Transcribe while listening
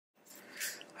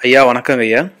ஐயா வணக்கங்க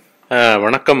ஐயா.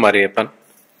 வணக்கம் மாரியப்பன்.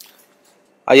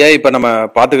 ஐயா, இப்போ நம்ம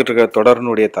பார்த்துக்கிட்டு இருக்க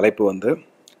தொடரினுடைய தலைப்பு வந்து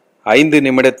 5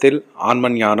 நிமிடத்தில்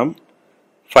ஆன்ம ஞானம்,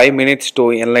 5 minutes to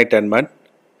enlightenment,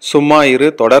 சும்மா இரு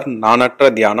தொடர் நானற்ற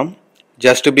தியானம்,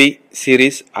 ஜஸ்ட் பி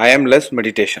சீரீஸ் ஐஎம்லெஸ்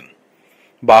மெடிடேஷன்,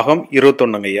 பாகம்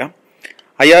 21. ஐயா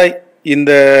ஐயா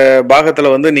இந்த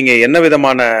பாகத்தில் வந்து நீங்கள் என்ன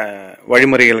விதமான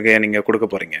வழிமுறைகளுக்கு நீங்கள் கொடுக்க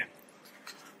போகிறீங்க?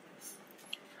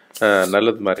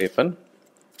 நல்லது மாரியப்பன்.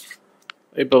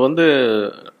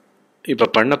 இப்போ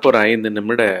பண்ண போகிற 5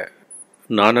 நிமிட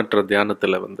நானற்ற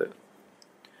தியானத்தில்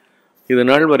இது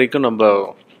நாள் வரைக்கும் நம்ம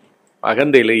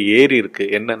அகந்தையில் ஏறி இருக்கு.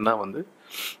 என்னன்னா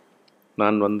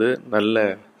நான் நல்ல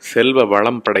செல்வ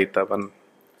வளம் படைத்தவன்,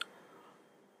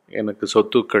 எனக்கு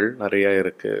சொத்துக்கள் நிறையா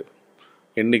இருக்கு,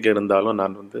 என்னைக்கு இருந்தாலும்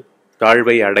நான்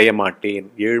தாழ்வை அடைய மாட்டேன்,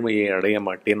 ஏழ்மையை அடைய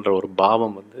மாட்டேன்ற ஒரு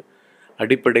பாவம்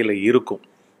அடிப்படையில் இருக்கும்.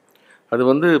 அது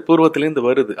பூர்வத்திலேருந்து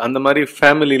வருது. அந்த மாதிரி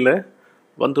ஃபேமிலியில்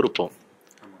வந்திருப்போம்.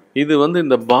 இது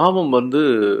இந்த பாவம்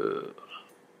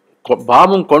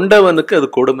பாவம் கொண்டவனுக்கு அது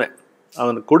கொடுமை.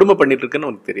 அவனுக்கு கொடுமை பண்ணிட்டு இருக்குன்னு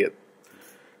அவனுக்கு தெரியாது.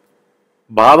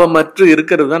 பாவமற்று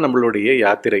இருக்கிறது தான் நம்மளுடைய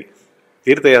யாத்திரை.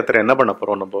 தீர்த்த யாத்திரை என்ன பண்ண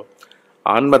போறோம்? நம்ம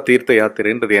ஆன்ம தீர்த்த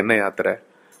யாத்திரைன்றது என்ன யாத்திரை?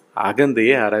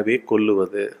 அகந்தையை அறவே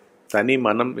கொல்லுவது, தனி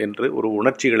மனம் என்று ஒரு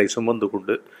உணர்ச்சிகளை சுமந்து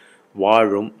கொண்டு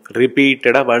வாழும்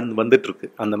ரிப்பீட்டடா வந்துட்டு இருக்கு.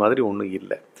 அந்த மாதிரி ஒன்றும்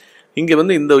இல்லை இங்க.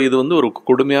 இது ஒரு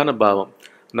கொடுமையான பாவம்.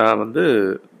 நான்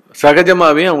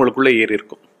சகஜமாகவே அவங்களுக்குள்ள ஏறி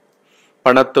இருக்கும்.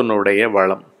 பணத்தினுடைய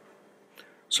வளம்,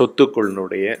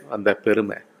 சொத்துக்களினுடைய அந்த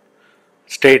பெருமை,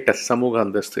 ஸ்டேட்டஸ், சமூக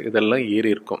அந்தஸ்து, இதெல்லாம்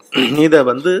ஏறி இருக்கும். இதை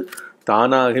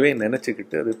தானாகவே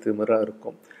நினைச்சுக்கிட்டு அது திமிரா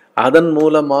இருக்கும். அதன்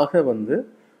மூலமாக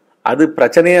அது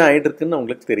பிரச்சனையா ஆயிட்டு இருக்குன்னு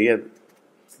அவங்களுக்கு தெரியாது.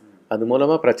 அது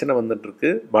மூலமா பிரச்சனை வந்துட்டு இருக்கு.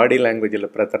 பாடி லாங்குவேஜில்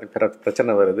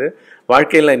பிரச்சனை வருது.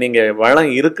 வாழ்க்கையில நீங்க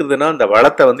வளம் இருக்குதுன்னா அந்த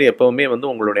வளத்தை எப்பவுமே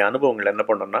உங்களுடைய அனுபவங்கள் என்ன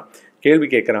பண்ணோம்னா கேள்வி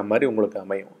கேட்குற மாதிரி உங்களுக்கு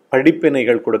அமையும்,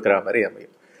 படிப்பினைகள் கொடுக்குற மாதிரி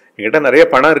அமையும். என்கிட்ட நிறைய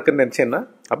பணம் இருக்குன்னு நினைச்சேன்னா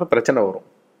அப்ப பிரச்சனை வரும்.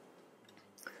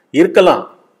 இருக்கலாம்,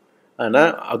 ஆனா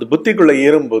அது புத்திக்குள்ள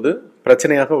ஏறும்போது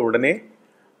பிரச்சனையாக உடனே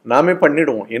நாமே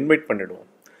பண்ணிடுவோம், இன்வைட் பண்ணிடுவோம்.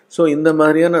 ஸோ இந்த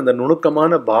மாதிரியான அந்த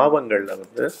நுணுக்கமான பாவங்கள்ல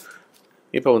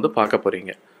இப்போ பார்க்க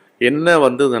போறீங்க. என்ன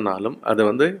வந்ததுனாலும் அது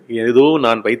ஏதோ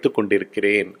நான் வைத்து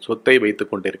கொண்டிருக்கிறேன், சொத்தை வைத்து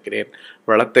கொண்டிருக்கிறேன்,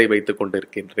 வளத்தை வைத்து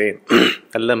கொண்டிருக்கின்றேன்,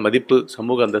 நல்ல மதிப்பு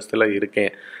சமூக அந்தஸ்துல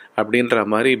இருக்கேன் அப்படின்ற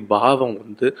மாதிரி பாவம்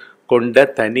கொண்ட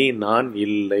தனி நான்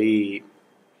இல்லை.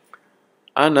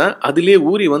 ஆனா அதுலயே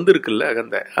ஊறி இருக்குல்ல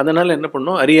அகந்தை. அதனால என்ன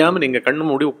பண்ணும், அறியாம நீங்க கண்ணு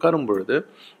மூடி உட்காரும் பொழுது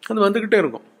அது வந்துகிட்டே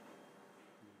இருக்கும்.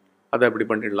 அதை அப்படி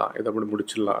பண்ணிடலாம், இதை அப்படி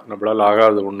முடிச்சிடலாம், நம்மளால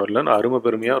ஆகாத ஒன்றும் இல்லைன்னு அருமை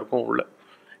பெருமையா இருக்கும் உள்ள.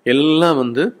 எல்லாம்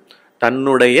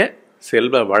தன்னுடைய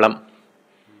செல்வ வளம்,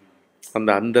 அந்த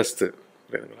அந்தஸ்து,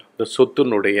 புரியுதுங்களா, இந்த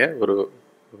சொத்துனுடைய ஒரு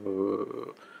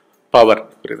பவர்,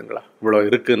 புரியுதுங்களா, இவ்வளோ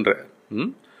இருக்குன்ற.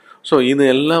 ஸோ இது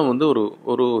எல்லாம்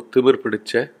ஒரு திமிர்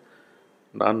பிடிச்ச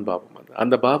நான் பாவம்.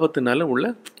 அந்த பாவத்தினால உள்ள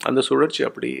அந்த சுழற்சி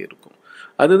அப்படியே இருக்கும்.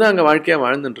 அதுதான் அங்கே வாழ்க்கையாக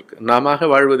வாழ்ந்துட்டு இருக்கு. நாம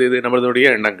வாழ்வது இது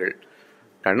நம்மளுடைய எண்ணங்கள்.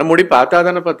 கண்ணை மூடி பார்த்தா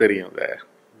தானேப்பா தெரியும். அதை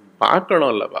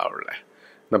பார்க்கணும் இல்லப்பா. உள்ள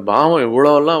இந்த பாவம்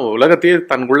எவ்வளோலாம் உலகத்தையே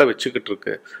தன்குள்ள வச்சுக்கிட்டு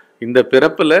இருக்கு. இந்த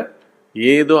பிறப்புல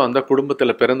ஏதோ அந்த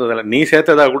குடும்பத்துல பிறந்ததில்ல, நீ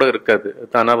சேர்த்ததா கூட இருக்காது,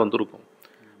 தானா வந்திருக்கும்.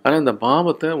 ஆனா இந்த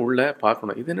பாவத்தை உள்ள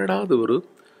பார்க்கணும். இது என்னடா அது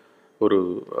ஒரு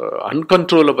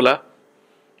அன்கன்ட்ரோலபிளா,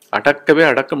 அடக்கவே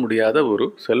அடக்க முடியாத ஒரு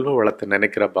செல்வ வளத்தை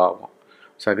நினைக்கிற பாவம்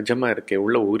சகஜமா இருக்கே,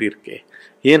 உள்ள ஊறி இருக்கே,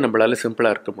 ஏன் நம்மளால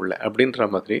சிம்பிளா இருக்க முடியல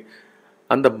அப்படின்ற மாதிரி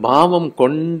அந்த பாவம்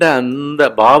கொண்ட அந்த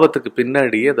பாவத்துக்கு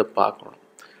பின்னாடியே அதை பார்க்கணும்.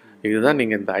 இதுதான்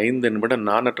நீங்கள் இந்த 5 நிமிட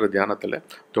நானற்ற தியானத்தில்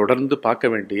தொடர்ந்து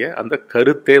பார்க்க வேண்டிய அந்த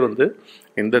கருத்தே.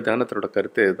 இந்த தியானத்தோட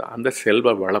கருத்தே இதுதான். அந்த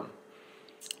செல்வ வளம்,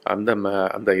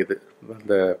 அந்த இது,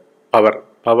 அந்த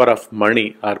power of money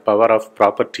or power of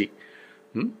property,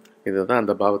 இதுதான்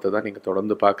அந்த பாவத்தை தான் நீங்கள்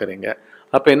தொடர்ந்து பார்க்குறீங்க.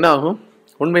 அப்போ என்ன ஆகும்?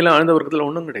 உண்மையில் ஆழ்ந்த வர்க்கத்தில்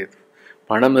ஒன்றும் கிடையாது.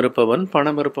 பணம் இருப்பவன்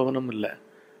பணம் இருப்பவனும் இல்லை,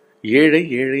 ஏழை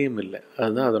ஏழையும் இல்லை.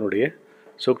 அதுதான் அதனுடைய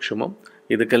சூக்ஷ்மம்.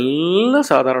 இதுக்கெல்லாம்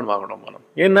சாதாரணமாகணும் மனம்.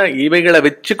 ஏன்னா இவைகளை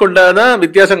வச்சு கொண்டாதான்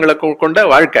வித்தியாசங்களை கொண்ட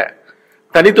வாழ்க்கை,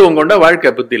 தனித்துவம் கொண்ட வாழ்க்கை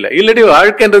புத்தியில. இல்லாட்டி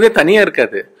வாழ்க்கைன்றதே தனியா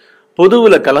இருக்காது,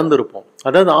 பொதுவுல கலந்திருப்போம்.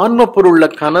 அதாவது ஆன்ம பொருள்ல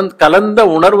கலந்த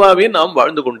உணர்வாவே நாம்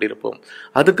வாழ்ந்து கொண்டிருப்போம்.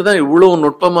 அதுக்குதான் இவ்வளவு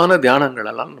நுட்பமான தியானங்கள்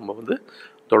எல்லாம் நம்ம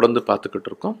தொடர்ந்து பார்த்துக்கிட்டு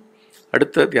இருக்கோம்.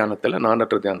 அடுத்த தியானத்துல,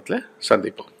 நானற்ற தியானத்துல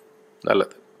சந்திப்போம்.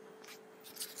 நல்லது,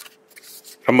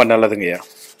 ரொம்ப நல்லதுங்கய்யா.